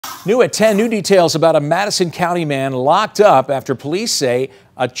New at 10, new details about a Madison County man locked up after police say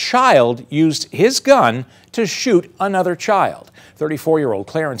a child used his gun to shoot another child. 34-year-old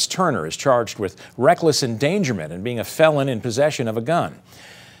Clarence Turner is charged with reckless endangerment and being a felon in possession of a gun.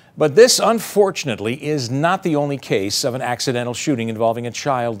 But this, unfortunately, is not the only case of an accidental shooting involving a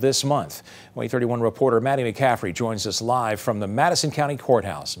child this month. WAAY 31 reporter Maddie McCaffrey joins us live from the Madison County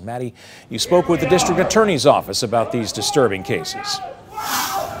Courthouse. Maddie, you spoke with the district attorney's office about these disturbing cases.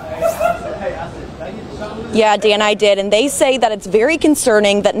 Yeah, Dan, I did, and they say that it's very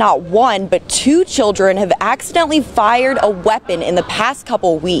concerning that not one, but two children have accidentally fired a weapon in the past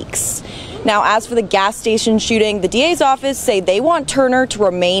couple weeks. Now, as for the gas station shooting, the DA's office say they want Turner to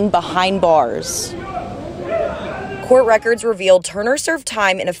remain behind bars. Court records revealed Turner served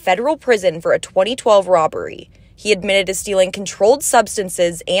time in a federal prison for a 2012 robbery. He admitted to stealing controlled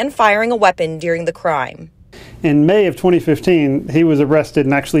substances and firing a weapon during the crime. In May of 2015, he was arrested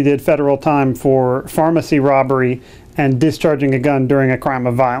and actually did federal time for pharmacy robbery and discharging a gun during a crime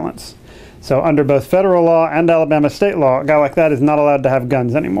of violence. So under both federal law and Alabama state law, a guy like that is not allowed to have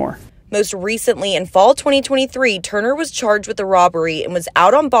guns anymore. Most recently, in fall 2023, Turner was charged with the robbery and was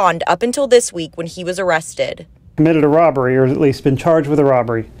out on bond up until this week when he was arrested. Committed a robbery, or at least been charged with a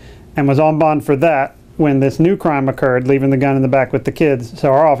robbery, and was on bond for that when this new crime occurred, leaving the gun in the back with the kids.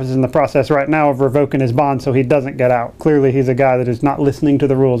 So our office is in the process right now of revoking his bond so he doesn't get out. Clearly, he's a guy that is not listening to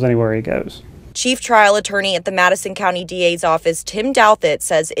the rules anywhere he goes. Chief Trial Attorney at the Madison County DA's office, Tim Douthit,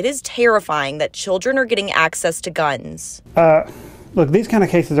 says it is terrifying that children are getting access to guns. Look, these kind of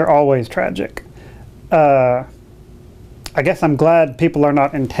cases are always tragic. I guess I'm glad people are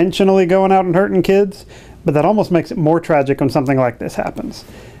not intentionally going out and hurting kids, but that almost makes it more tragic when something like this happens.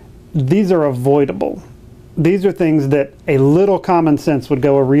 These are avoidable. These are things that a little common sense would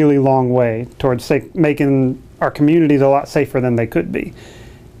go a really long way towards making our communities a lot safer than they could be.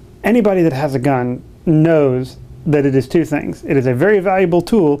 Anybody that has a gun knows that it is two things. It is a very valuable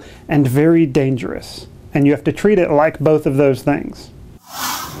tool and very dangerous. And you have to treat it like both of those things.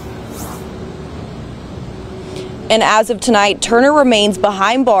 And as of tonight, Turner remains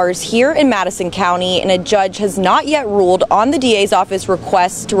behind bars here in Madison County, and a judge has not yet ruled on the DA's office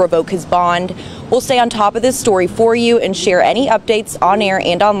request to revoke his bond. We'll stay on top of this story for you and share any updates on air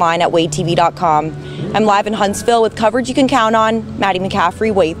and online at WAAYTV.com. I'm live in Huntsville with coverage you can count on. Maddie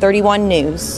McCaffrey, WAAY 31 News.